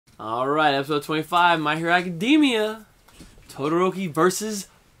Alright, episode 25, My Hero Academia. Todoroki versus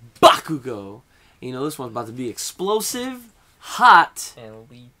Bakugo. You know, this one's about to be explosive, hot, and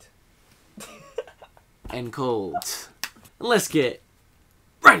elite, and cold. Let's get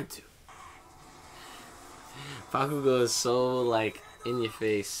right into it. Bakugo is so, like, in your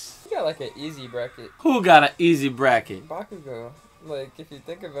face. You got like an easy bracket. Who got an easy bracket? Bakugo. Like, if you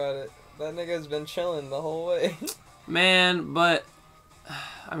think about it, that nigga's been chilling the whole way. Man, but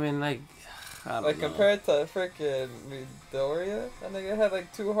I mean, like, I don't know. Compared to freaking Midoriya, that nigga had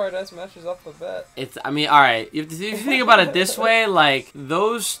like 2 hard-ass matches off the bat. I mean, alright, if you think about it this way, like,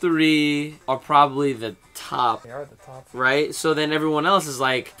 those 3 are probably the top. They are the top. Right? So then everyone else is,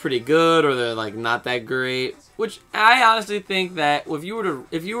 like, pretty good, or they're, like, not that great. Which, I honestly think that if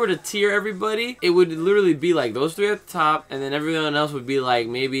you were to tier everybody, it would literally be, like, those 3 at the top, and then everyone else would be, like,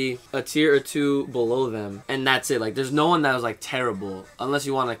 maybe a tier or 2 below them. And that's it. Like, there's no one that was, like, terrible. Unless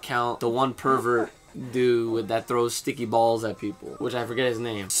you want to count the one pervert dude that throws sticky balls at people, which I forget his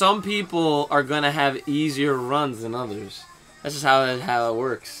name. Some people are gonna have easier runs than others. That's just how it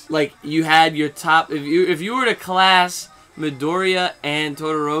works. Like, you had your top, if you were to class Midoriya and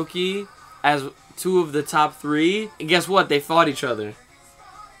Todoroki as 2 of the top 3, and guess what? They fought each other.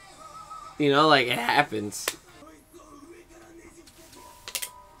 You know, like, it happens.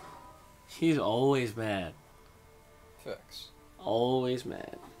 He's always mad. Facts. Always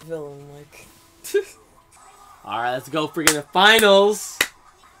mad. Villain-like. Alright, let's go freaking the finals!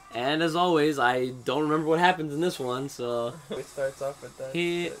 And as always, I don't remember what happens in this one, so... It starts off with that.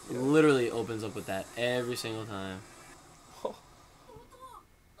 He literally opens up with that every single time. Oh.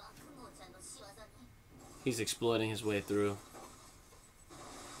 He's exploiting his way through.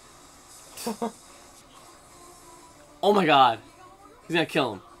 Oh my god! He's gonna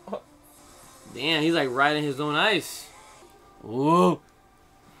kill him. Damn, he's like riding his own ice. Whoa!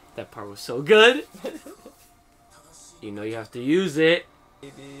 That part was so good! You know you have to use it.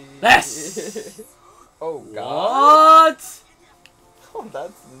 Yes! Oh god. What? Oh,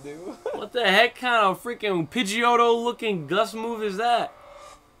 that's new. What the heck kind of freaking Pidgeotto looking Gus move is that?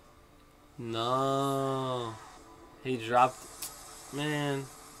 No. He dropped. Man.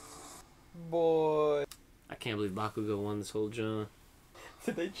 Boy. I can't believe Bakugo won this whole jump.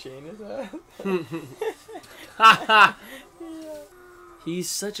 Did they chain his ass? Haha.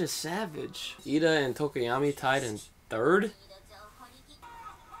 He's such a savage. Iida and Tokoyami tied in 3rd.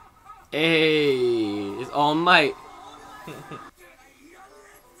 Hey, it's All Might.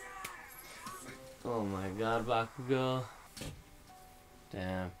 Oh my god, Bakugo.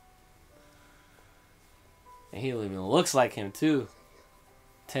 Damn. And he even looks like him too.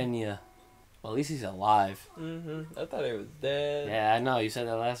 Tenya. Well, at least he's alive. I thought he was dead. Yeah, I know. You said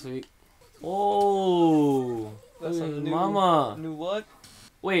that last week. Oh, That's look at a his new, mama. New what?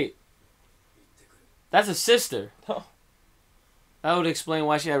 Wait. That's a sister. Oh. That would explain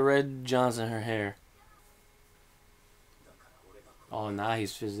why she had red Johns in her hair. Oh, now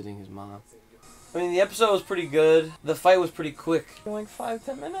he's visiting his mom. I mean, the episode was pretty good. The fight was pretty quick. Like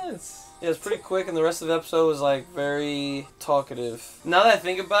 5-10 minutes. Yeah, it was pretty quick, and the rest of the episode was, like, very talkative. Now that I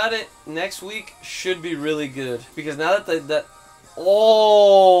think about it, next week should be really good. Because now that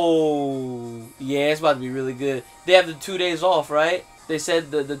oh! Yeah, it's about to be really good. They have the 2 days off, right? They said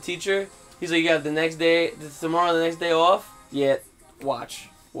the teacher, he's like, you got the next day, tomorrow the next day off? Yeah, watch.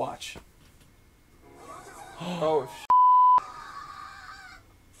 Oh,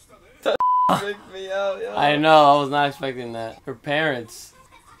 freaked me out, yo. I know, I was not expecting that. Her parents.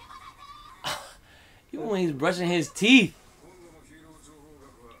 Even when he's brushing his teeth.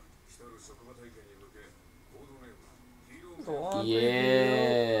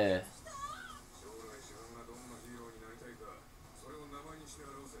 Yeah.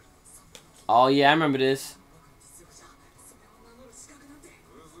 Oh yeah, I remember this.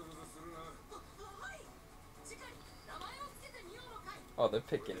 Oh, they're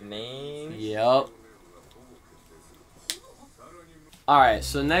picking names. Yep. Alright,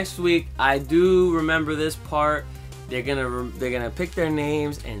 so next week, I do remember this part. They're gonna pick their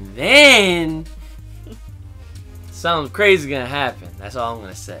names, and then something crazy gonna happen. That's all I'm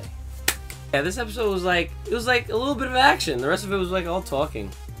gonna say. Yeah, this episode was like, it was like a little bit of action. The rest of it was like all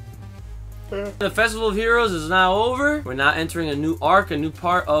talking. The Festival of Heroes is now over. We're now entering a new arc, a new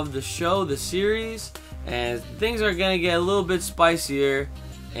part of the show, the series. And things are gonna get a little bit spicier,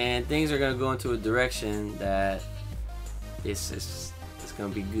 and things are gonna go into a direction that it's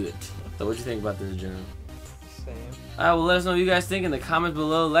gonna be good. So what do you think about this, John? Same. Alright, well, let us know what you guys think in the comments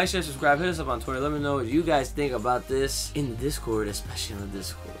below. Like, share, subscribe, hit us up on Twitter. Let me know what you guys think about this in the Discord, especially in the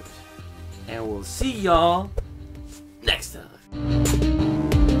Discord. And we'll see y'all next time.